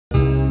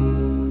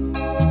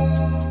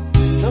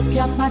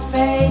at my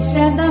face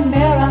in the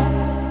mirror,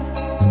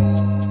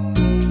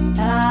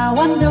 and I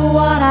wonder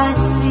what I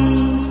see.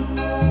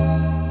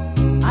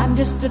 I'm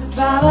just a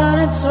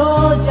traveling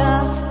soldier,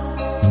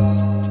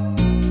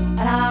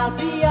 and I'll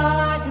be all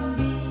I can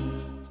be.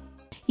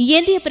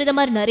 இந்திய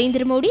பிரதமர்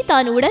நரேந்திர மோடி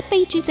தான்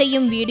உடற்பயிற்சி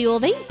செய்யும்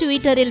வீடியோவை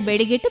ட்விட்டரில்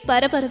வெளியிட்டு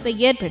பரபரப்பை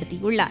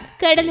ஏற்படுத்தியுள்ளார்.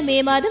 கடந்த மே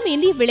மாதம்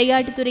இந்திய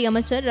விளையாட்டுத்துறை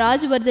அமைச்சர்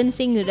ராஜ்வர்தன்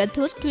சிங்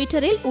ரத்தோர்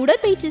ட்விட்டரில்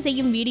உடற்பயிற்சி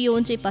செய்யும் வீடியோ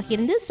ஒன்றை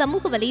பகிர்ந்து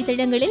சமூக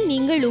வலைதளங்களில்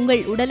நீங்கள்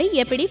உங்கள் உடலை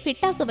எப்படி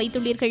ஃபிட்டாக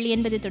வைத்துள்ளீர்கள்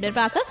என்பது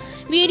தொடர்பாக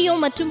வீடியோ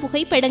மற்றும்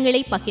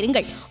புகைப்படங்களை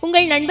பகிருங்கள்,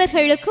 உங்கள்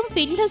நண்பர்களுக்கும்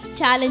ஃபிட்னஸ்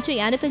சேலஞ்சை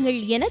அனுப்புங்கள்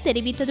என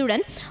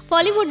தெரிவித்ததுடன்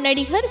பாலிவுட்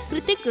நடிகர்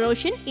கிருத்திக்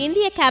ரோஷன்,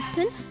 இந்திய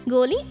கேப்டன்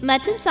கோலி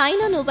மற்றும்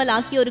சாய்னா நேவால்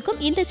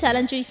ஆகியோருக்கும் இந்த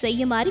சேலஞ்சை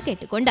செய்யுமாறு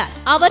கேட்டுக்கொண்டார்.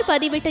 அவர்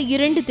பதிவிட்ட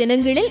 2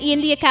 தினங்களில்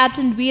இந்திய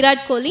கேப்டன்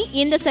விராட் கோலி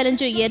இந்த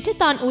சேலஞ்சை ஏற்று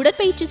தான்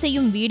உடற்பயிற்சி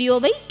செய்யும்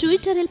வீடியோவை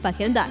ட்விட்டரில்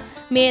பகிர்ந்தார்.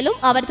 மேலும்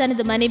அவர்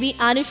தனது மனைவி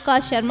அனுஷ்கா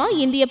சர்மா,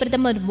 இந்திய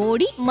பிரதமர்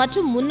மோடி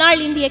மற்றும்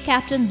முன்னாள் இந்திய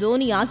கேப்டன்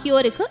தோனி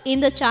ஆகியோருக்கு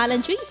இந்த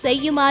சேலஞ்சை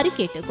செய்யுமாறு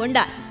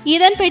கேட்டுக்கொண்டார்.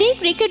 இதன்படி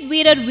கிரிக்கெட்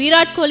வீரர்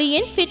விராட்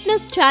கோலியின்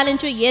ஃபிட்னஸ்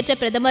சேலஞ்சை ஏற்ற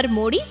பிரதமர்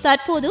மோடி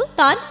தற்போது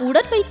தான்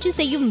உடற்பயிற்சி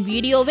செய்யும்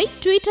வீடியோவை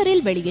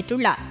ட்விட்டரில்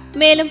வெளியிட்டுள்ளார்.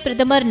 மேலும்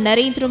பிரதமர்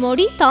நரேந்திர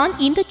மோடி தான்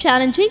இந்த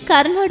சேலஞ்சை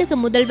கர்நாடக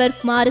முதல்வர்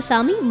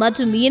குமாரசாமி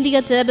மற்றும் இந்திய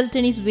டேபிள்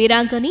டென்னிஸ்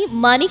வீராங்கனை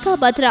மணிகா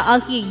பத்ரா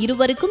ஆகிய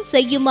இருவருக்கும்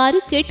செய்யுமாறு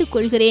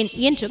கேட்டுக்கொள்கிறேன்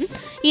என்றும்,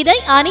 இதை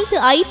அனைத்து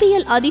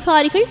IPL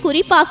அதிகாரிகள்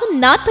குறிப்பாக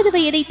 40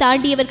 வயதை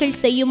தாண்டியவர்கள்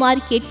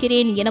செய்யுமாறு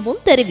கேட்கிறேன்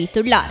எனவும்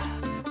தெரிவித்துள்ளார்.